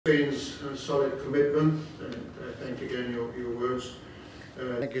Spain's solid commitment, and I thank again your words.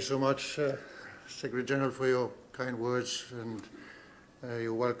 Thank you so much, Secretary General, for your kind words, and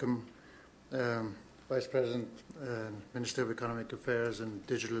you're welcome. Vice President and Minister of Economic Affairs and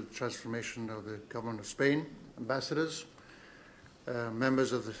Digital Transformation of the Government of Spain, ambassadors,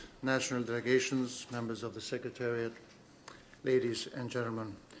 members of the national delegations, members of the Secretariat, ladies and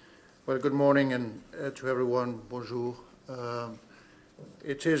gentlemen. Well, good morning, and to everyone, bonjour.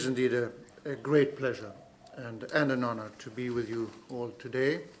 It is indeed a great pleasure and an honor to be with you all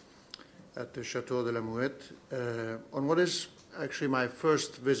today at the Château de la Muette on what is actually my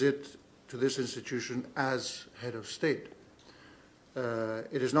first visit to this institution as head of state.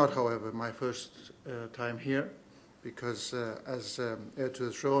 It is not, however, my first time here, because as heir to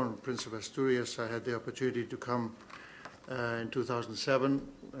the throne, Prince of Asturias, I had the opportunity to come in 2007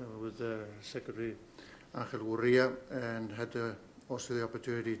 with Secretary Ángel Gurría, and had also the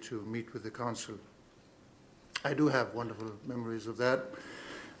opportunity to meet with the Council. I do have wonderful memories of that.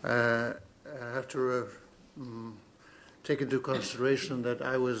 I have to take into consideration that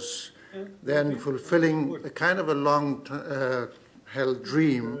I was then fulfilling a kind of a long-held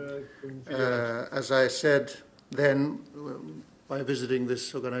dream, as I said then, by visiting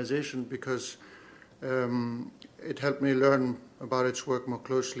this organization, because it helped me learn about its work more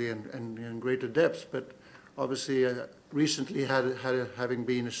closely and in greater depth. But obviously, recently, having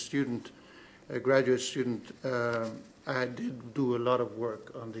been a student, a graduate student, I did do a lot of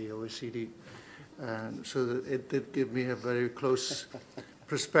work on the OECD, and so that it did give me a very close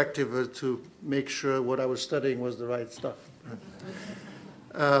perspective to make sure what I was studying was the right stuff.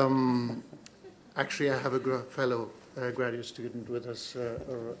 Actually, I have a fellow graduate student with us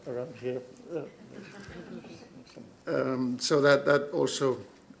around here, so that also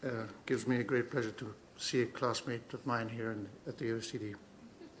gives me a great pleasure to see a classmate of mine here at the OECD.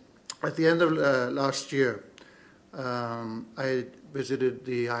 At the end of last year, I visited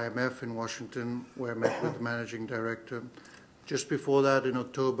the IMF in Washington, where I met with the managing director. Just before that, in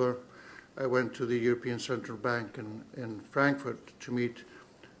October, I went to the European Central Bank in Frankfurt to meet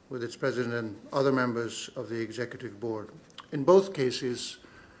with its president and other members of the executive board. In both cases,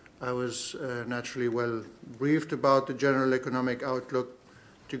 I was naturally well briefed about the general economic outlook,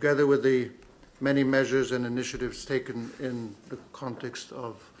 together with the many measures and initiatives taken in the context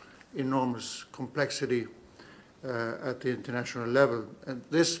of enormous complexity at the international level. And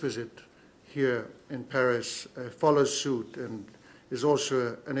this visit here in Paris follows suit and is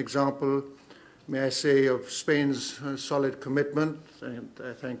also an example, may I say, of Spain's solid commitment, and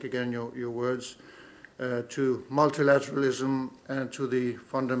I thank again your words, to multilateralism and to the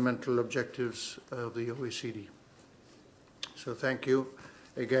fundamental objectives of the OECD. So thank you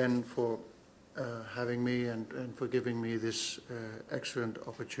again for having me and for giving me this excellent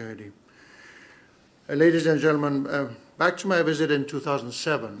opportunity. Ladies and gentlemen, back to my visit in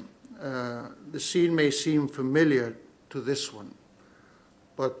 2007. The scene may seem familiar to this one,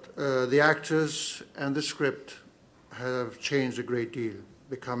 but the actors and the script have changed a great deal,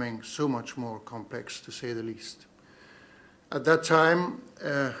 becoming so much more complex, to say the least. At that time,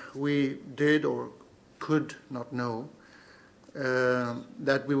 we did or could not know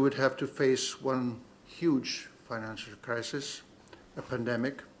that we would have to face one huge financial crisis, a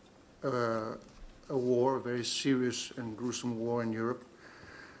pandemic, a war, a very serious and gruesome war in Europe,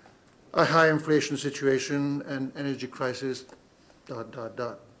 a high inflation situation, an energy crisis, ...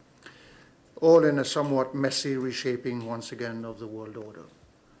 all in a somewhat messy reshaping once again of the world order.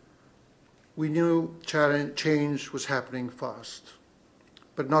 We knew change was happening fast,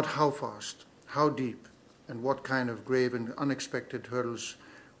 but not how fast, how deep, and what kind of grave and unexpected hurdles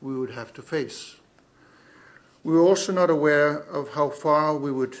we would have to face. We were also not aware of how far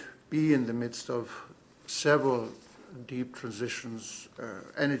we would be in the midst of several deep transitions,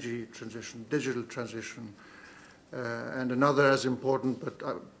 energy transition, digital transition, and another as important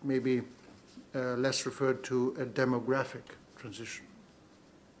but maybe less referred to, a demographic transition.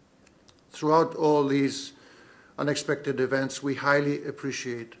 Throughout all these unexpected events, we highly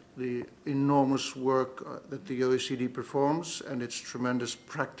appreciate the enormous work that the OECD performs and its tremendous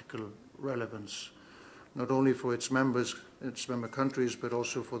practical relevance, not only for its member countries, but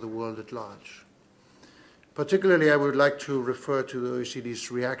also for the world at large. Particularly, I would like to refer to the OECD's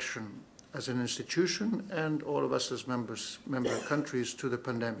reaction as an institution and all of us as member countries to the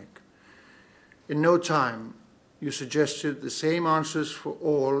pandemic. In no time, you suggested the same answers for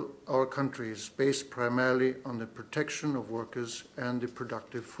all our countries, based primarily on the protection of workers and the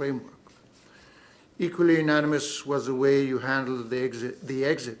productive framework. Equally unanimous was the way you handled the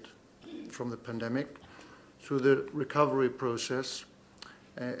exit from the pandemic through the recovery process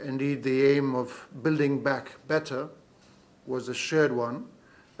Indeed, the aim of building back better was a shared one,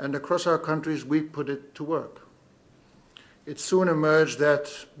 and across our countries we put it to work. It soon emerged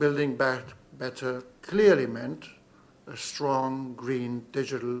that building back better clearly meant a strong, green,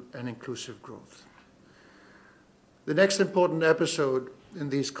 digital, and inclusive growth. The next important episode in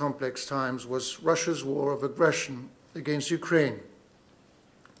these complex times was Russia's war of aggression against Ukraine.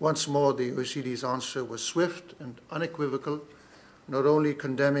 Once more, the OECD's answer was swift and unequivocal, not only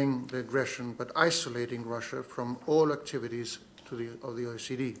condemning the aggression, but isolating Russia from all activities of the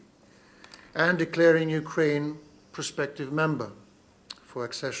OECD, and declaring Ukraine prospective member for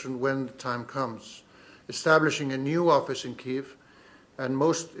accession when the time comes, establishing a new office in Kyiv, and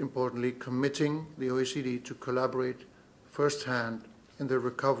most importantly, committing the OECD to collaborate firsthand in the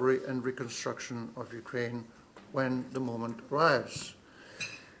recovery and reconstruction of Ukraine when the moment arrives.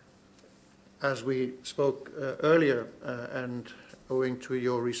 As we spoke earlier, and owing to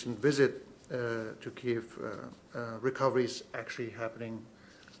your recent visit to Kyiv, recovery is actually happening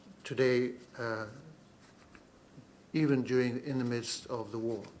today, even in the midst of the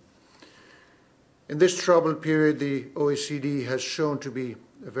war. In this troubled period, the OECD has shown to be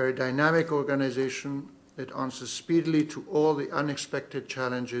a very dynamic organization that answers speedily to all the unexpected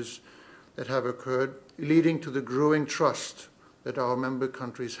challenges that have occurred, leading to the growing trust that our member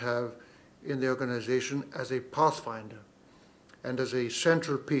countries have in the organization as a pathfinder and as a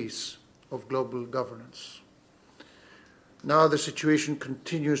central piece of global governance. Now the situation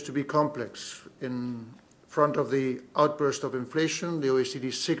continues to be complex. In front of the outburst of inflation, the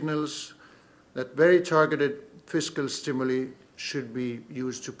OECD signals that very targeted fiscal stimuli should be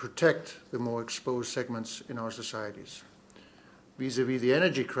used to protect the more exposed segments in our societies. Vis-à-vis the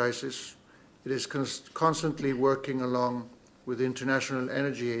energy crisis, it is constantly working along with the International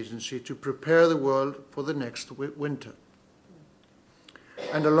Energy Agency to prepare the world for the next winter.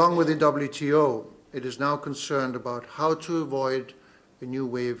 And along with the WTO, it is now concerned about how to avoid a new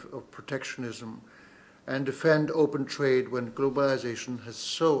wave of protectionism and defend open trade when globalization has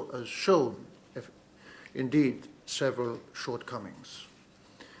shown, indeed, several shortcomings.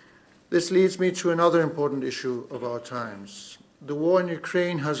 This leads me to another important issue of our times. The war in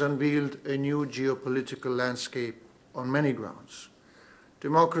Ukraine has unveiled a new geopolitical landscape on many grounds.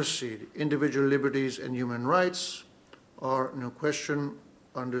 Democracy, individual liberties, and human rights are, no question,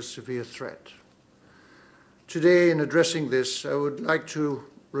 under severe threat. Today, in addressing this, I would like to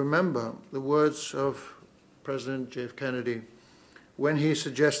remember the words of President J.F. Kennedy when he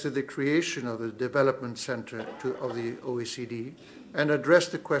suggested the creation of the Development Center of the OECD and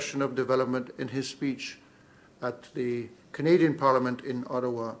addressed the question of development in his speech at the Canadian Parliament in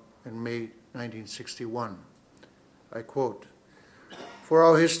Ottawa in May 1961. I quote, "For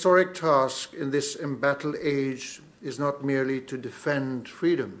our historic task in this embattled age is not merely to defend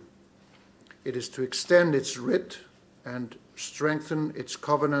freedom, it is to extend its writ and strengthen its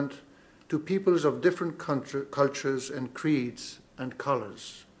covenant to peoples of different cultures and creeds and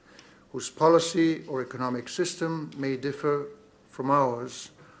colors, whose policy or economic system may differ from ours,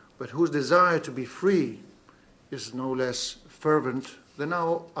 but whose desire to be free is no less fervent than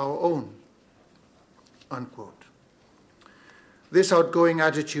our own," unquote. This outgoing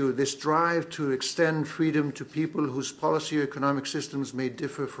attitude, this drive to extend freedom to people whose policy or economic systems may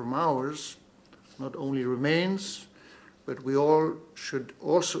differ from ours, not only remains, but we all should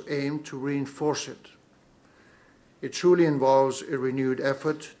also aim to reinforce it. It truly involves a renewed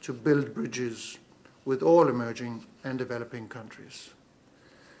effort to build bridges with all emerging and developing countries.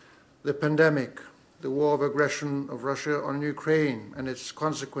 The pandemic, the war of aggression of Russia on Ukraine and its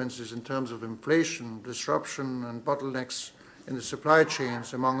consequences in terms of inflation, disruption, and bottlenecks in the supply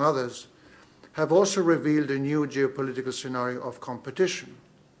chains, among others, have also revealed a new geopolitical scenario of competition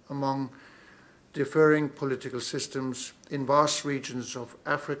among differing political systems in vast regions of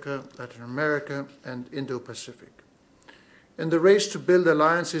Africa, Latin America, and Indo-Pacific. In the race to build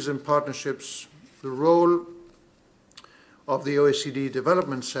alliances and partnerships, the role of the OECD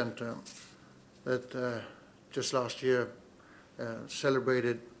Development Center that just last year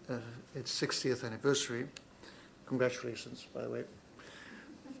celebrated its 60th anniversary, congratulations, by the way,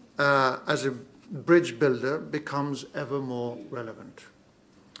 as a bridge builder becomes ever more relevant.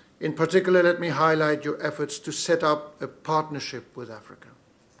 In particular, let me highlight your efforts to set up a partnership with Africa.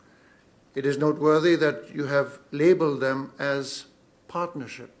 It is noteworthy that you have labeled them as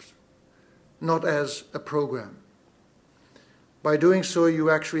partnerships, not as a program. By doing so, you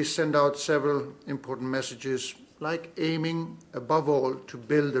actually send out several important messages, like aiming, above all, to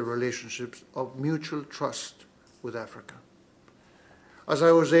build a relationship of mutual trust with Africa. As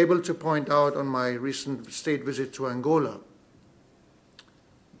I was able to point out on my recent state visit to Angola,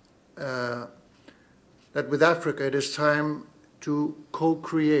 that with Africa it is time to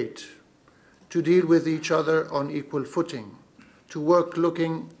co-create, to deal with each other on equal footing, to work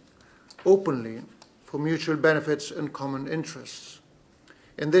looking openly for mutual benefits and common interests.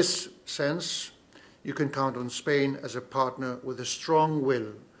 In this sense, you can count on Spain as a partner with a strong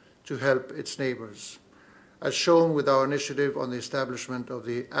will to help its neighbors, as shown with our initiative on the establishment of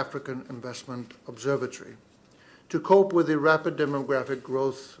the African Investment Observatory, to cope with the rapid demographic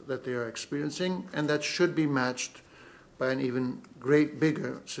growth that they are experiencing and that should be matched by an even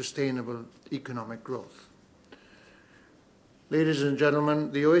bigger sustainable economic growth. Ladies and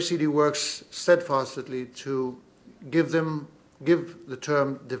gentlemen, the OECD works steadfastly to give the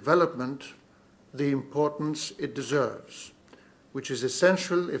term development the importance it deserves, which is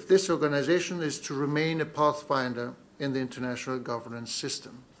essential if this organization is to remain a pathfinder in the international governance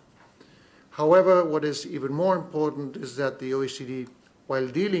system. However, what is even more important is that the OECD, while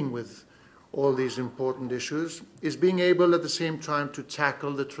dealing with all these important issues, is being able at the same time to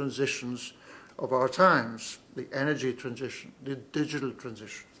tackle the transitions of our times, the energy transition, the digital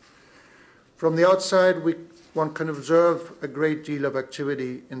transition. From the outside, one can observe a great deal of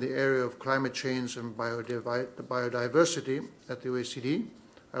activity in the area of climate change and biodiversity at the OECD.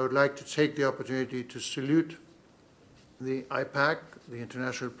 I would like to take the opportunity to salute the IPAC, the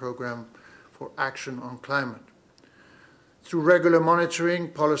International Programme for Action on Climate. Through regular monitoring,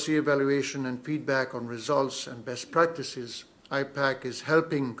 policy evaluation, and feedback on results and best practices, IPAC is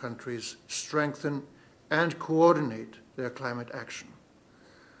helping countries strengthen and coordinate their climate action.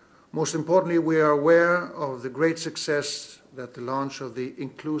 Most importantly, we are aware of the great success that the launch of the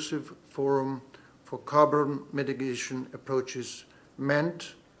Inclusive Forum for Carbon Mitigation Approaches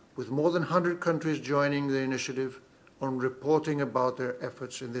meant, with more than 100 countries joining the initiative on reporting about their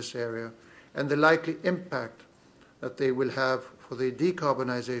efforts in this area and the likely impact that they will have for the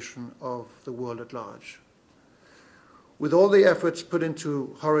decarbonization of the world at large. With all the efforts put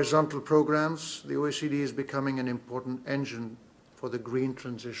into horizontal programs, the OECD is becoming an important engine for the green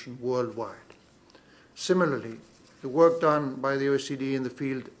transition worldwide. Similarly, the work done by the OECD in the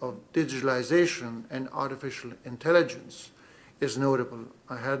field of digitalization and artificial intelligence is notable.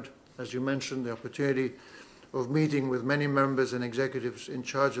 I had, as you mentioned, the opportunity of meeting with many members and executives in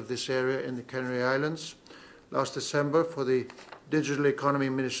charge of this area in the Canary Islands last December for the Digital Economy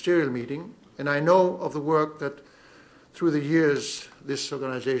Ministerial meeting, and I know of the work that through the years this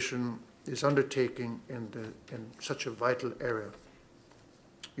organization is undertaking in such a vital area.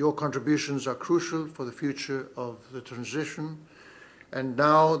 Your contributions are crucial for the future of the transition, and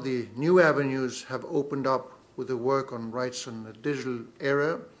now the new avenues have opened up with the work on rights in the digital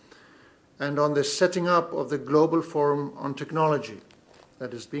era and on the setting up of the Global Forum on Technology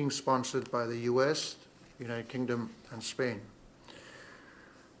that is being sponsored by the US, United Kingdom, and Spain.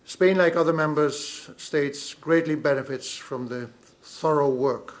 Spain, like other member states, greatly benefits from the thorough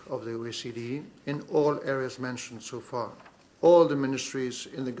work of the OECD in all areas mentioned so far. All the ministries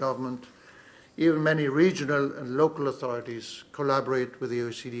in the government, even many regional and local authorities, collaborate with the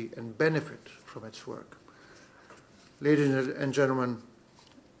OECD and benefit from its work. Ladies and gentlemen,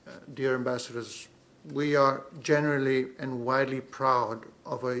 dear ambassadors, we are generally and widely proud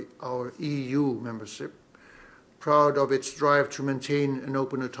of our EU membership, proud of its drive to maintain an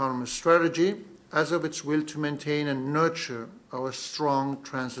open autonomous strategy, as of its will to maintain and nurture our strong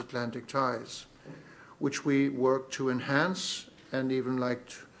transatlantic ties, which we work to enhance and even like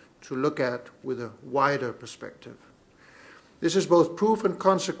to look at with a wider perspective. This is both proof and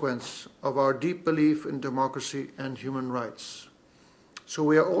consequence of our deep belief in democracy and human rights. So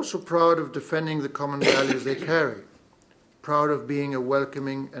we are also proud of defending the common values they carry, proud of being a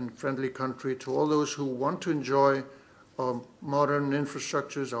welcoming and friendly country to all those who want to enjoy our modern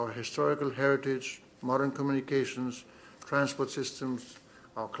infrastructures, our historical heritage, modern communications, transport systems,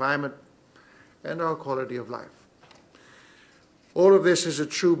 our climate, and our quality of life. All of this is a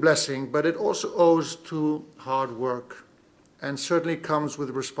true blessing, but it also owes to hard work and certainly comes with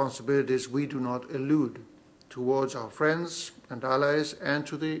responsibilities we do not elude towards our friends and allies and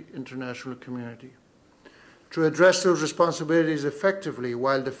to the international community. To address those responsibilities effectively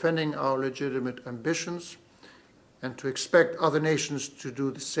while defending our legitimate ambitions and to expect other nations to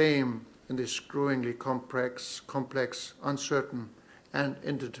do the same in this growingly complex, uncertain, and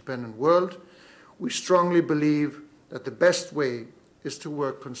interdependent world, we strongly believe that the best way is to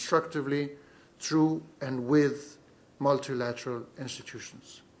work constructively through and with multilateral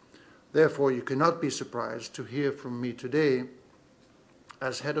institutions. Therefore, you cannot be surprised to hear from me today,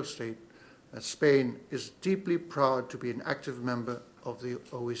 as head of state, that Spain is deeply proud to be an active member of the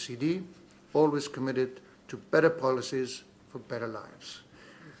OECD, always committed to better policies for better lives.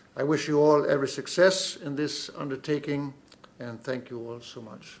 I wish you all every success in this undertaking, and thank you all so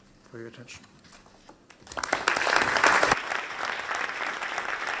much for your attention.